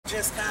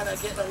Just kind of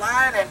get in the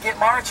line and get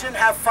marching,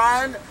 have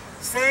fun,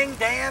 sing,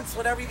 dance,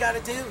 whatever you got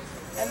to do.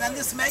 And then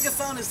this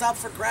megaphone is up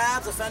for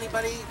grabs. If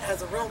anybody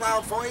has a real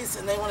loud voice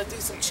and they want to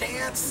do some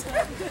chants,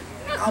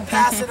 I'll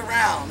pass it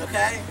around,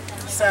 okay?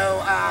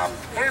 So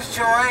here's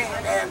Joy,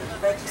 and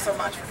thank you so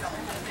much for coming.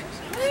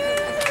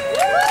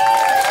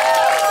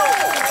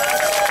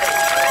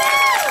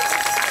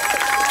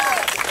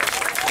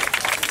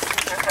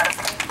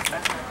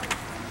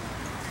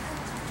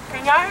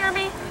 Can y'all hear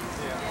me?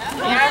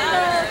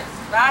 Yeah.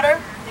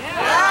 Louder?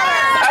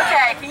 Yeah.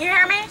 Okay, can you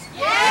hear me?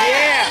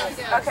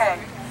 Yeah.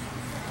 Okay.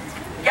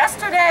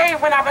 Yesterday,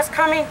 when I was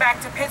coming back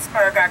to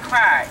Pittsburgh, I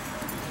cried.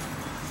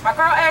 My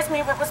girl asked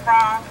me what was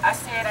wrong. I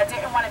said I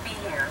didn't want to be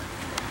here.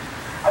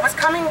 I was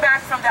coming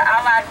back from the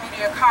Allied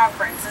Media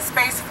Conference, a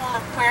space full of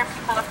queer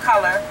people of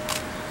color,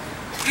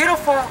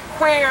 beautiful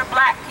queer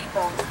black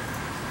people.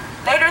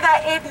 Later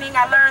that evening,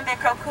 I learned that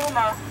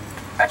Kokuma,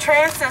 a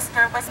trans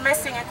sister, was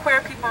missing, and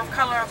queer people of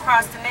color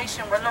across the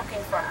nation were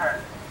looking for her.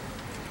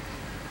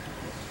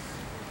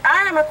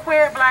 I am a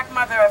queer black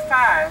mother of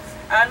 5.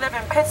 I live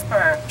in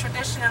Pittsburgh,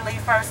 traditionally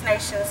First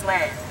Nations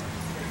land.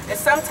 It's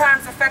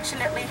sometimes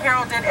affectionately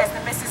heralded as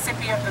the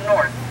Mississippi of the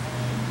North.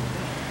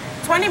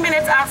 20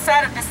 minutes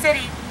outside of the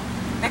city,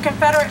 the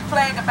Confederate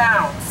flag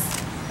abounds.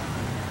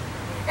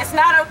 It's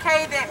not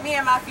okay that me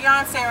and my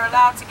fiance are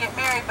allowed to get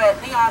married,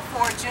 but Leon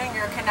Ford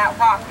Jr. cannot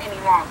walk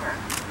any longer.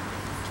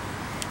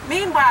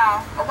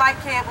 Meanwhile, a white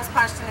kid was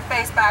punched in the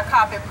face by a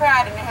cop at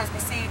Pride, and it has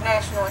received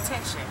national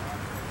attention.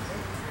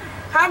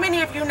 How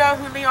many of you know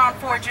who Leon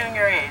Ford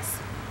Jr. is?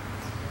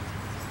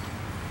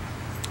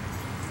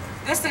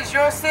 This is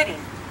your city.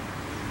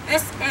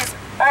 This is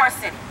our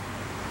city.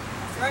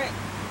 That's right.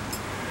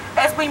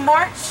 As we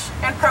march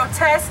and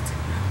protest,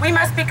 we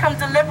must become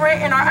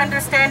deliberate in our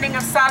understanding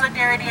of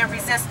solidarity and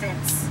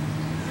resistance.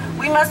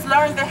 We must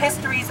learn the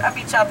histories of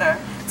each other,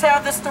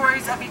 tell the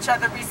stories of each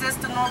other,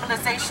 resist the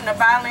normalization of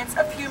violence,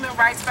 of human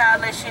rights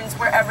violations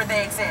wherever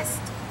they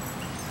exist.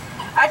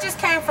 I just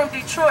came from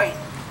Detroit,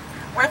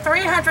 where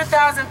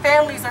 300,000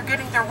 families are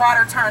getting their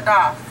water turned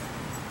off.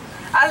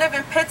 I live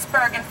in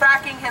Pittsburgh, and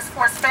fracking has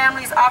forced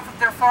families off of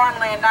their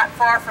farmland not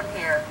far from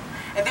here.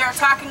 And they are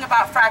talking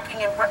about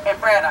fracking in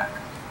Braddock.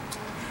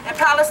 In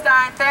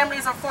Palestine,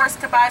 families are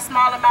forced to buy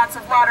small amounts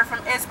of water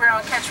from Israel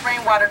and catch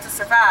rainwater to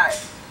survive.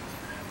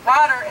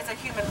 Water is a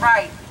human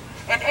right,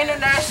 and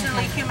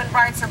internationally human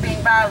rights are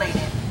being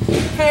violated.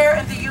 Here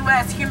in the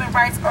U.S., human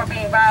rights are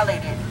being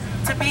violated.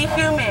 To be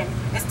human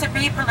is to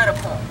be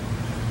political.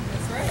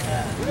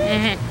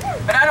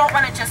 But I don't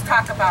want to just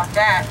talk about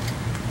that.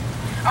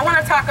 I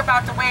want to talk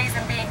about the ways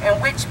in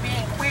which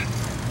being queer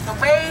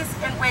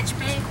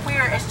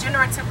is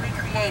generatively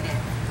created.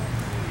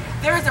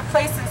 There is a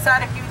place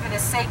inside of you that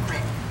is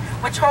sacred,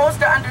 which holds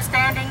the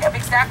understanding of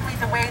exactly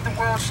the way the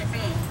world should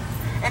be.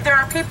 And there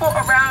are people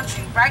around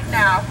you right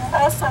now who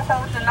also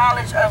hold the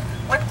knowledge of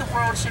what the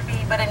world should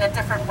be, but in a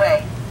different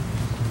way.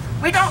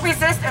 We don't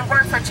resist and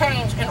work for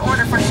change in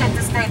order for shit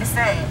to stay the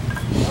same.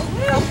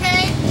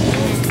 Okay.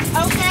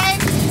 Okay.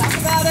 Talk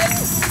about it.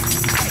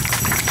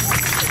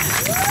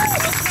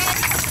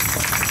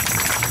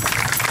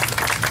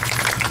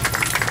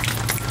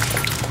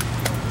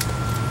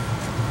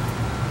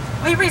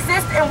 We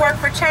resist and work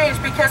for change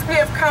because we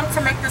have come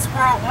to make this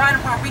world one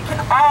where we can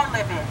all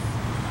live in.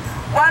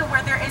 One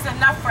where there is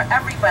enough for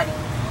everybody.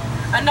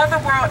 Another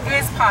world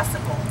is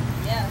possible.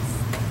 Yes.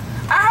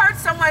 I heard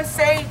someone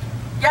say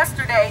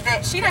yesterday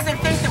that she doesn't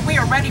think that we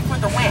are ready for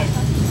the win.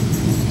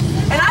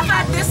 And I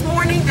thought this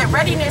morning that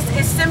readiness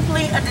is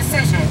simply a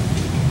decision.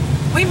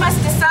 We must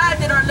decide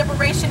that our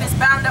liberation is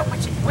bound up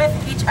with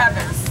each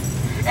other's.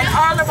 And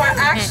all of our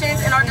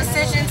actions and our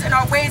decisions and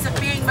our ways of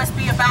being must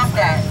be about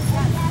that.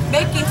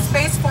 Making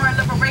space for our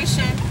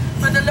liberation,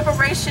 for the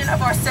liberation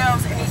of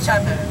ourselves and each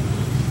other.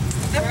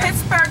 The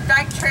Pittsburgh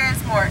Dyke Trans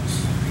March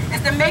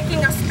is the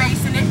making of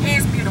space, and it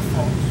is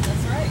beautiful.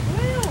 That's right.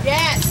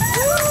 Yes.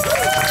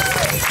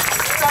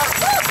 So,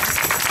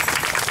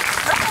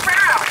 look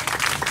around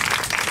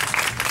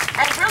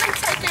and really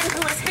take in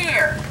who is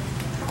here.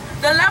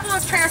 The level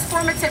of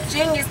transformative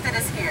genius that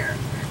is here.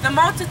 The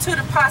multitude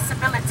of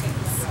possibilities.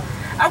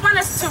 I want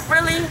us to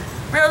really,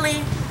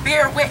 really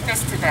bear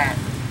witness to that.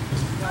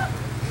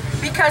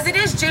 Because it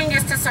is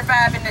genius to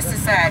survive in this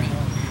society.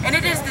 And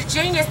it is the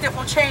genius that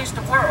will change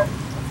the world.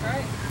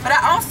 But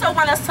I also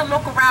want us to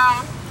look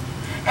around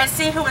and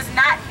see who is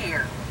not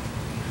here,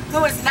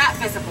 who is not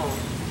visible,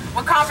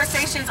 what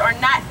conversations are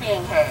not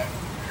being had,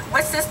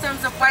 what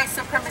systems of white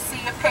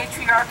supremacy, of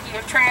patriarchy,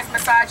 of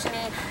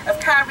transmisogyny, of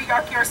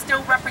kyriarchy are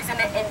still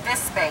represented in this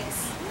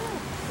space.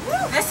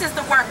 This is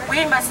the work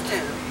we must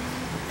do,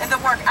 and the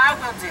work I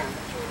will do.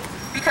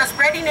 Because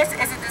readiness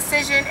is a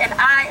decision, and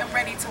I am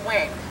ready to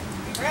win.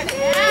 Ready?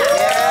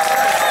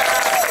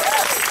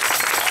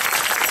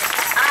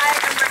 I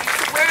am ready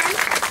to win,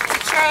 to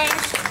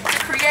change, to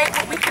create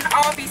what we can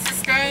all be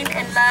sustained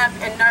and loved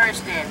and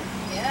nourished in.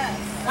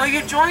 Yes. Will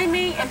you join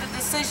me in the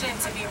decision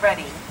to be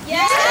ready?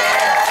 Yes.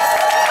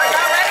 Are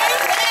y'all ready?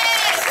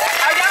 Yes.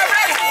 Are y'all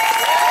ready?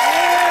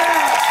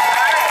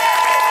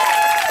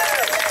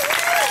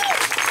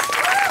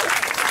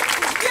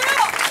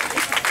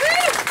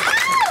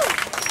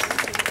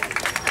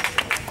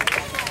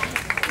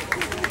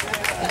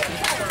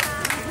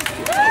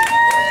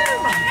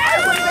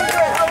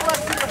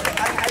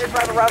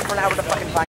 the road for an hour to fucking find